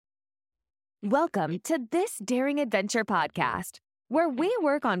Welcome to This Daring Adventure podcast, where we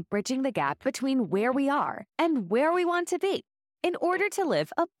work on bridging the gap between where we are and where we want to be in order to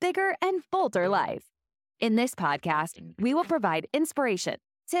live a bigger and bolder life. In this podcast, we will provide inspiration,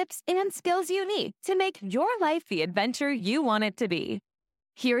 tips, and skills you need to make your life the adventure you want it to be.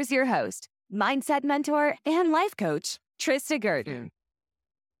 Here's your host, mindset mentor, and life coach, Trista Gurdon.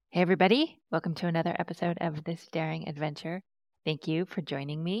 Hey, everybody. Welcome to another episode of This Daring Adventure. Thank you for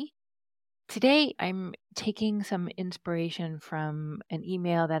joining me. Today, I'm taking some inspiration from an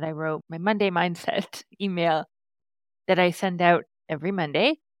email that I wrote, my Monday Mindset email that I send out every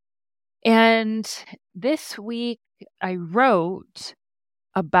Monday. And this week, I wrote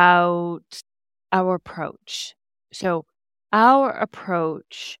about our approach. So, our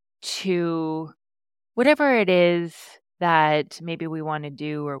approach to whatever it is that maybe we want to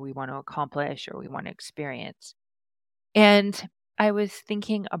do or we want to accomplish or we want to experience. And I was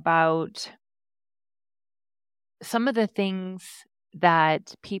thinking about some of the things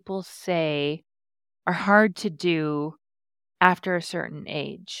that people say are hard to do after a certain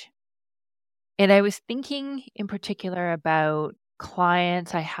age. And I was thinking in particular about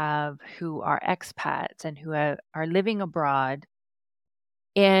clients I have who are expats and who are living abroad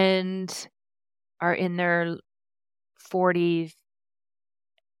and are in their 40s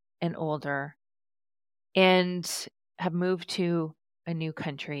and older and have moved to a new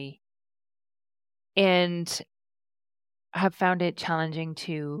country and have found it challenging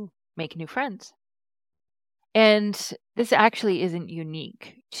to make new friends. And this actually isn't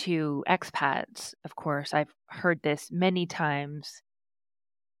unique to expats. Of course, I've heard this many times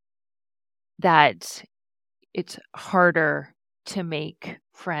that it's harder to make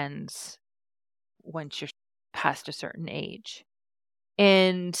friends once you're past a certain age.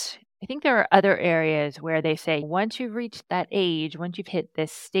 And I think there are other areas where they say once you've reached that age, once you've hit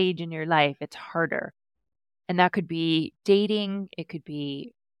this stage in your life, it's harder. And that could be dating, it could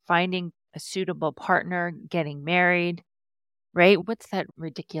be finding a suitable partner, getting married, right? What's that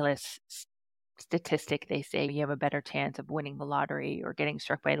ridiculous statistic they say you have a better chance of winning the lottery or getting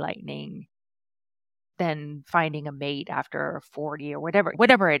struck by lightning than finding a mate after 40 or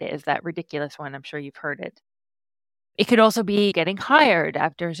whatever it is, that ridiculous one. I'm sure you've heard it. It could also be getting hired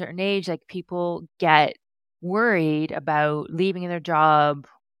after a certain age. Like people get worried about leaving their job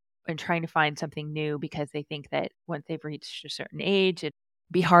and trying to find something new because they think that once they've reached a certain age, it'd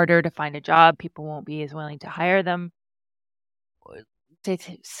be harder to find a job. People won't be as willing to hire them. They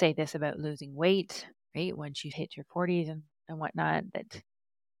say this about losing weight, right? Once you hit your 40s and whatnot, that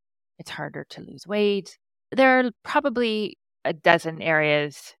it's harder to lose weight. There are probably a dozen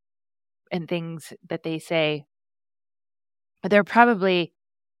areas and things that they say. There are probably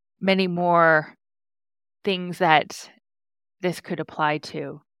many more things that this could apply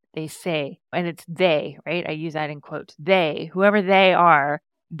to. They say, and it's they, right? I use that in quotes. They, whoever they are,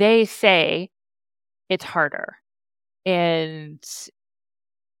 they say it's harder. And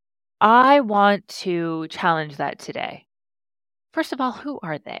I want to challenge that today. First of all, who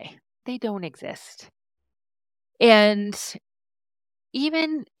are they? They don't exist. And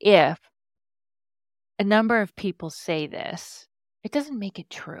even if a number of people say this, it doesn't make it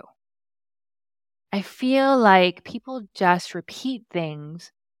true. I feel like people just repeat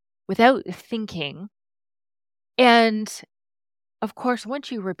things without thinking. And of course,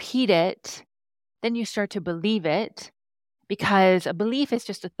 once you repeat it, then you start to believe it because a belief is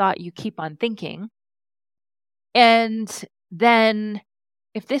just a thought you keep on thinking. And then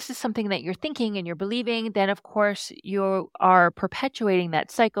if this is something that you're thinking and you're believing, then of course you are perpetuating that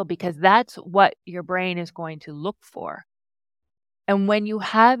cycle because that's what your brain is going to look for. And when you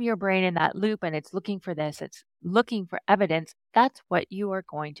have your brain in that loop and it's looking for this, it's looking for evidence, that's what you are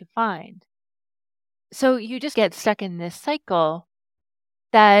going to find. So you just get stuck in this cycle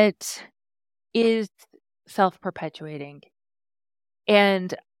that is self-perpetuating.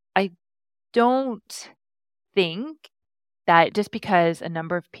 And I don't think that just because a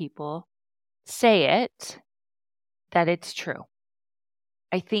number of people say it, that it's true.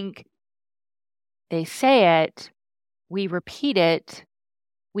 I think they say it, we repeat it,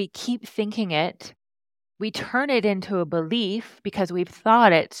 we keep thinking it, we turn it into a belief because we've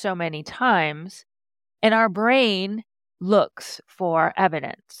thought it so many times, and our brain looks for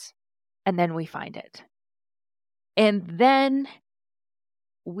evidence, and then we find it. And then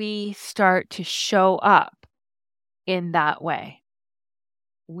we start to show up in that way.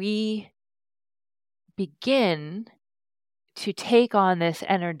 We begin to take on this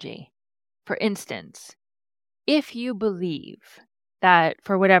energy. For instance, if you believe that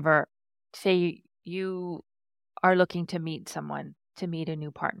for whatever, say you are looking to meet someone, to meet a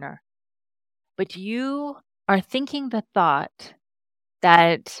new partner, but you are thinking the thought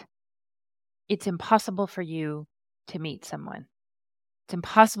that it's impossible for you to meet someone. It's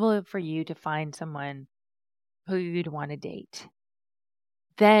impossible for you to find someone who you'd want to date.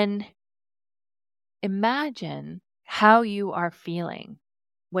 Then imagine how you are feeling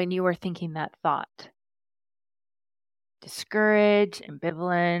when you are thinking that thought. Discouraged,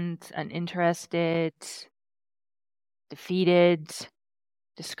 ambivalent, uninterested, defeated,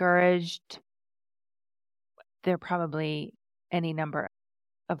 discouraged. There are probably any number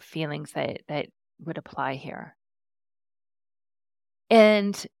of feelings that would apply here.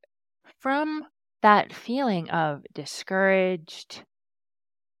 And from that feeling of discouraged,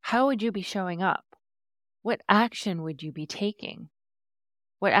 how would you be showing up? What action would you be taking?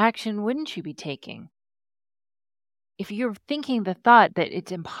 What action wouldn't you be taking? If you're thinking the thought that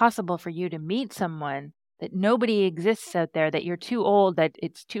it's impossible for you to meet someone, that nobody exists out there, that you're too old, that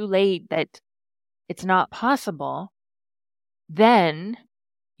it's too late, that it's not possible, then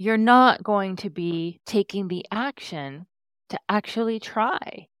you're not going to be taking the action to actually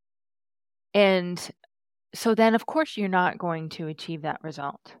try. And so then, of course, you're not going to achieve that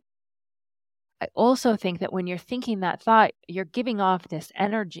result. I also think that when you're thinking that thought, you're giving off this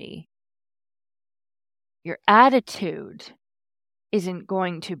energy. Your attitude isn't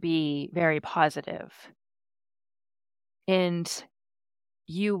going to be very positive. And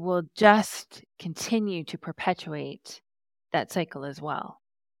you will just continue to perpetuate that cycle as well.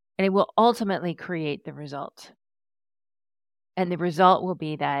 And it will ultimately create the result. And the result will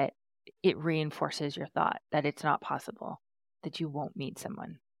be that it reinforces your thought that it's not possible, that you won't meet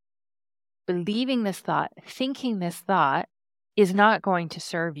someone. Believing this thought, thinking this thought is not going to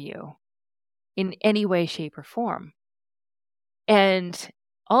serve you in any way, shape, or form. And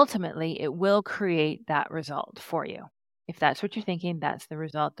ultimately, it will create that result for you. If that's what you're thinking, that's the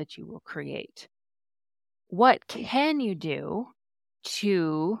result that you will create. What can you do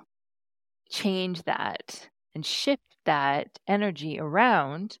to change that and shift that energy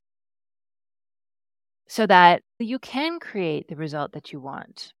around so that you can create the result that you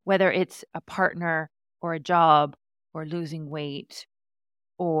want, whether it's a partner or a job or losing weight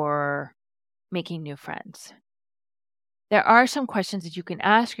or making new friends? There are some questions that you can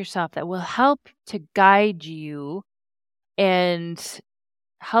ask yourself that will help to guide you and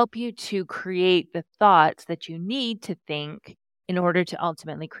help you to create the thoughts that you need to think in order to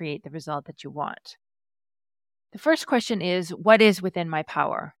ultimately create the result that you want. The first question is, what is within my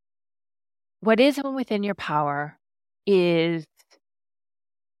power? What is within your power is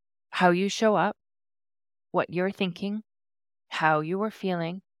how you show up, what you're thinking, how you are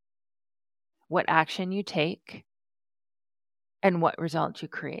feeling, what action you take, and what result you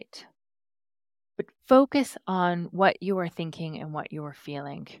create. But focus on what you are thinking and what you are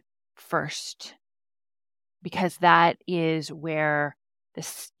feeling first, because that is where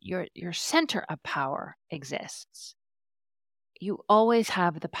your center of power exists. You always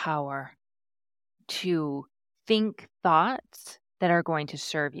have the power to think thoughts that are going to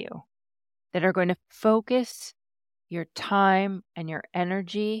serve you, that are going to focus your time and your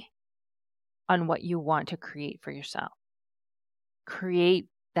energy on what you want to create for yourself. Create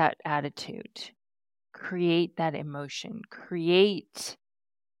that attitude, create that emotion, create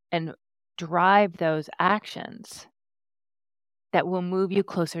and drive those actions that will move you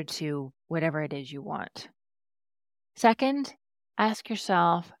closer to whatever it is you want. Second, ask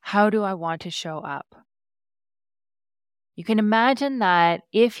yourself, how do I want to show up? You can imagine that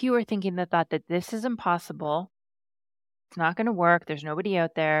if you are thinking the thought that this is impossible, it's not going to work, there's nobody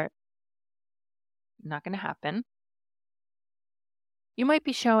out there, not going to happen, you might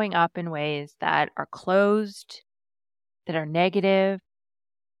be showing up in ways that are closed, that are negative,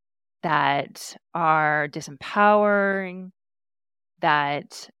 that are disempowering,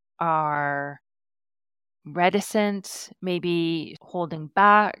 that are reticent, maybe holding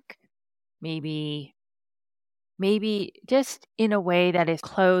back, maybe just in a way that is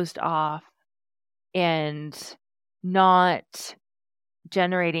closed off and not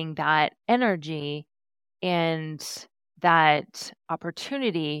generating that energy and that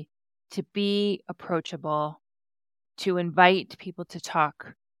opportunity to be approachable, to invite people to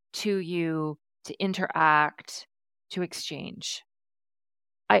talk to you, to interact, to exchange.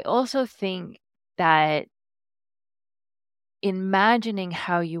 I also think that imagining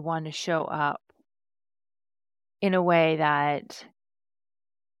how you want to show up in a way that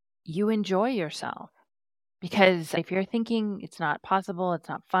you enjoy yourself. Because if you're thinking it's not possible, it's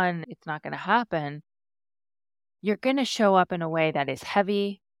not fun, it's not going to happen, you're going to show up in a way that is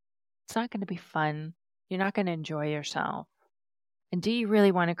heavy. It's not going to be fun. You're not going to enjoy yourself. And do you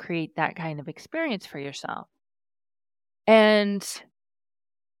really want to create that kind of experience for yourself? And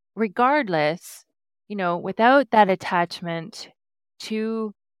regardless, without that attachment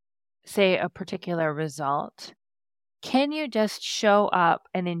to, say, a particular result, can you just show up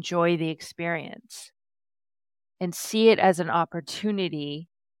and enjoy the experience and see it as an opportunity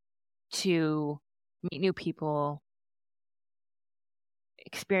to meet new people,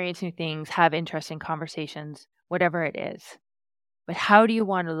 experience new things, have interesting conversations, whatever it is? But how do you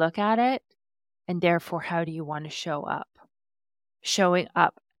want to look at it? And therefore, how do you want to show up? Showing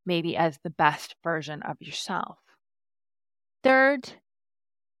up maybe as the best version of yourself. Third,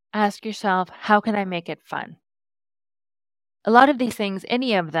 ask yourself, how can I make it fun? A lot of these things,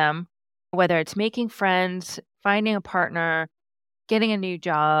 any of them, whether it's making friends, finding a partner, getting a new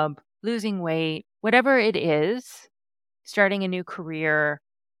job, losing weight, whatever it is, starting a new career,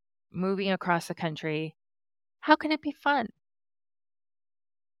 moving across the country, how can it be fun?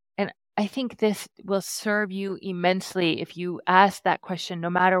 And I think this will serve you immensely if you ask that question, no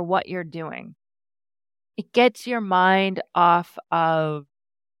matter what you're doing. It gets your mind off of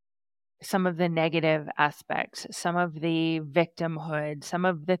some of the negative aspects, some of the victimhood, some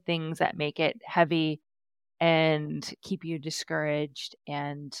of the things that make it heavy and keep you discouraged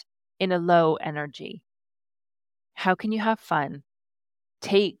and in a low energy. How can you have fun?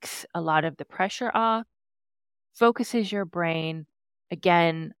 Takes a lot of the pressure off, focuses your brain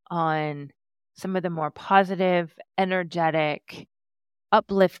again on some of the more positive, energetic,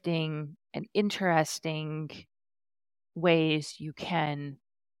 uplifting, and interesting ways you can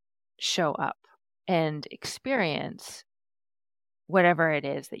show up and experience whatever it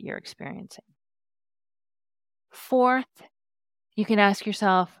is that you're experiencing. Fourth, you can ask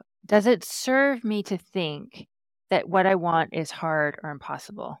yourself, does it serve me to think that what I want is hard or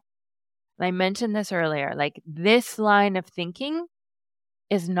impossible? And I mentioned this earlier, like this line of thinking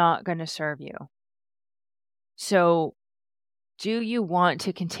is not going to serve you. So do you want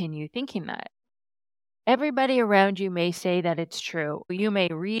to continue thinking that? Everybody around you may say that it's true. You may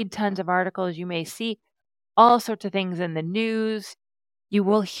read tons of articles. You may see all sorts of things in the news. You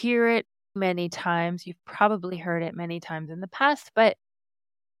will hear it many times. You've probably heard it many times in the past, but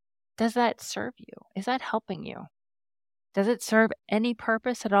does that serve you? Is that helping you? Does it serve any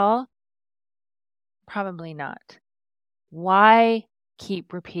purpose at all? Probably not. Why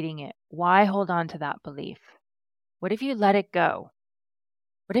keep repeating it? Why hold on to that belief? What if you let it go?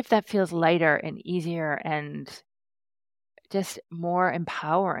 What if that feels lighter and easier and just more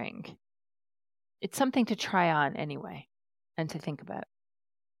empowering? It's something to try on anyway and to think about.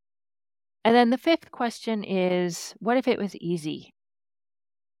 And then the fifth question is, what if it was easy?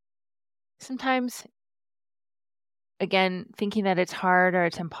 Sometimes, again, thinking that it's hard or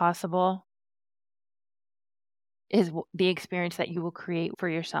it's impossible is the experience that you will create for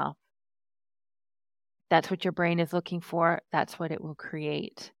yourself. That's what your brain is looking for. That's what it will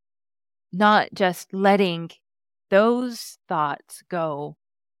create. Not just letting those thoughts go,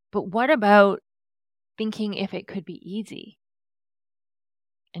 but what about thinking if it could be easy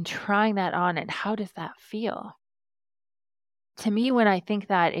and trying that on, and how does that feel? To me, when I think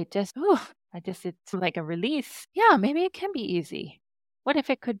that, it's like a release. Yeah, maybe it can be easy. What if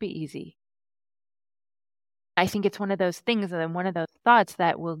it could be easy? I think it's one of those things and one of those thoughts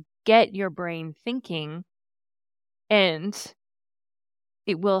that will get your brain thinking, and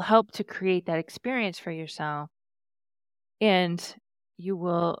it will help to create that experience for yourself, and you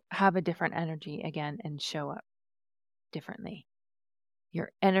will have a different energy again and show up differently. Your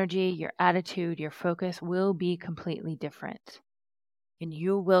energy, your attitude, your focus will be completely different, and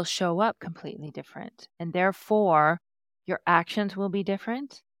you will show up completely different, and therefore your actions will be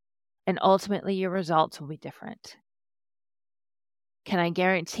different, and ultimately your results will be different. Can I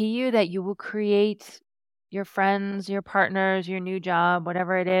guarantee you that you will create your friends, your partners, your new job,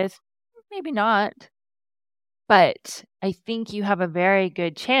 whatever it is? Maybe not. But I think you have a very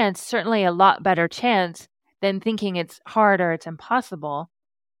good chance, certainly a lot better chance than thinking it's hard or it's impossible.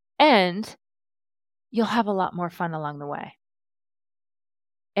 And you'll have a lot more fun along the way.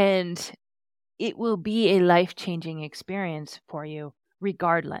 And it will be a life-changing experience for you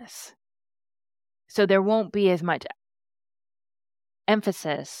regardless. So there won't be as much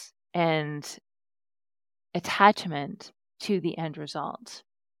emphasis and attachment to the end result.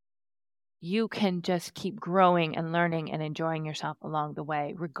 You can just keep growing and learning and enjoying yourself along the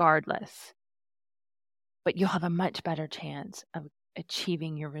way, regardless. But you'll have a much better chance of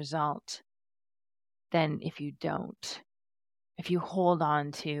achieving your result than if you don't. If you hold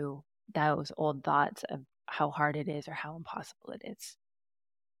on to those old thoughts of how hard it is or how impossible it is.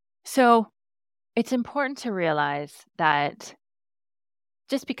 So it's important to realize that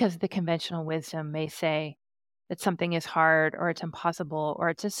just because the conventional wisdom may say that something is hard or it's impossible or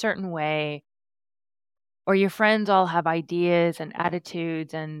it's a certain way, or your friends all have ideas and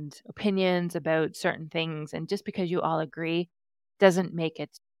attitudes and opinions about certain things, and just because you all agree doesn't make it.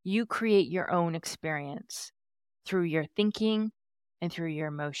 You create your own experience through your thinking and through your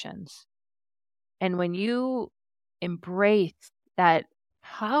emotions. And when you embrace that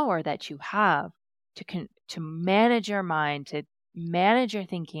power that you have to manage your mind, to manage your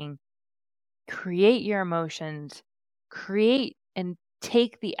thinking, create your emotions, create and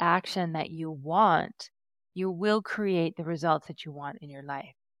take the action that you want, you will create the results that you want in your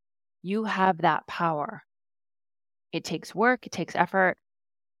life. You have that power. It takes work, it takes effort.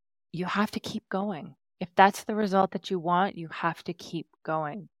 You have to keep going. If that's the result that you want, you have to keep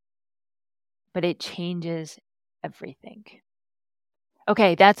going. But it changes everything.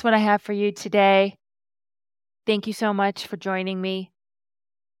 Okay, that's what I have for you today. Thank you so much for joining me.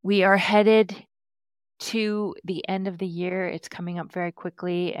 We are headed to the end of the year. It's coming up very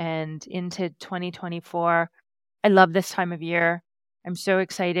quickly and into 2024. I love this time of year. I'm so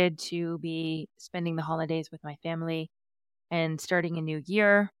excited to be spending the holidays with my family and starting a new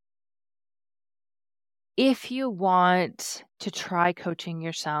year. If you want to try coaching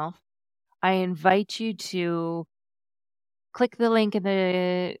yourself, I invite you to click the link in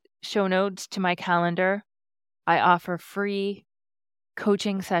the show notes to my calendar. I offer free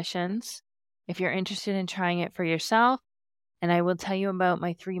coaching sessions if you're interested in trying it for yourself. And I will tell you about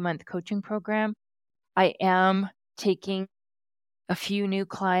my 3-month coaching program. I am taking a few new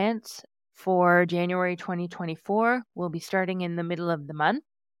clients for January 2024. We'll be starting in the middle of the month.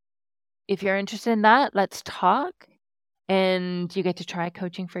 If you're interested in that, let's talk. And you get to try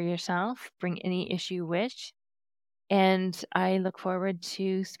coaching for yourself. Bring any issue you wish. And I look forward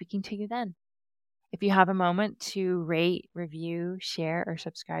to speaking to you then. If you have a moment to rate, review, share, or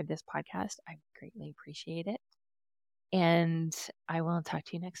subscribe this podcast, I greatly appreciate it. And I will talk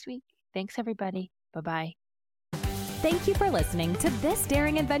to you next week. Thanks, everybody. Bye-bye. Thank you for listening to This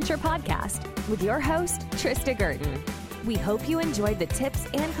Daring Adventure podcast with your host, Trista Gurton. We hope you enjoyed the tips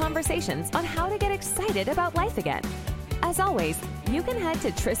and conversations on how to get excited about life again. As always, you can head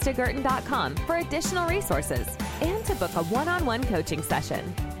to tristagurton.com for additional resources and to book a one-on-one coaching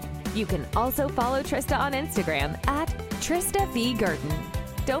session. You can also follow Trista on Instagram at Trista V.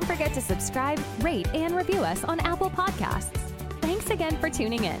 Gurton. Don't forget to subscribe, rate, and review us on Apple Podcasts. Thanks again for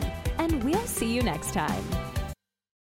tuning in, and we'll see you next time.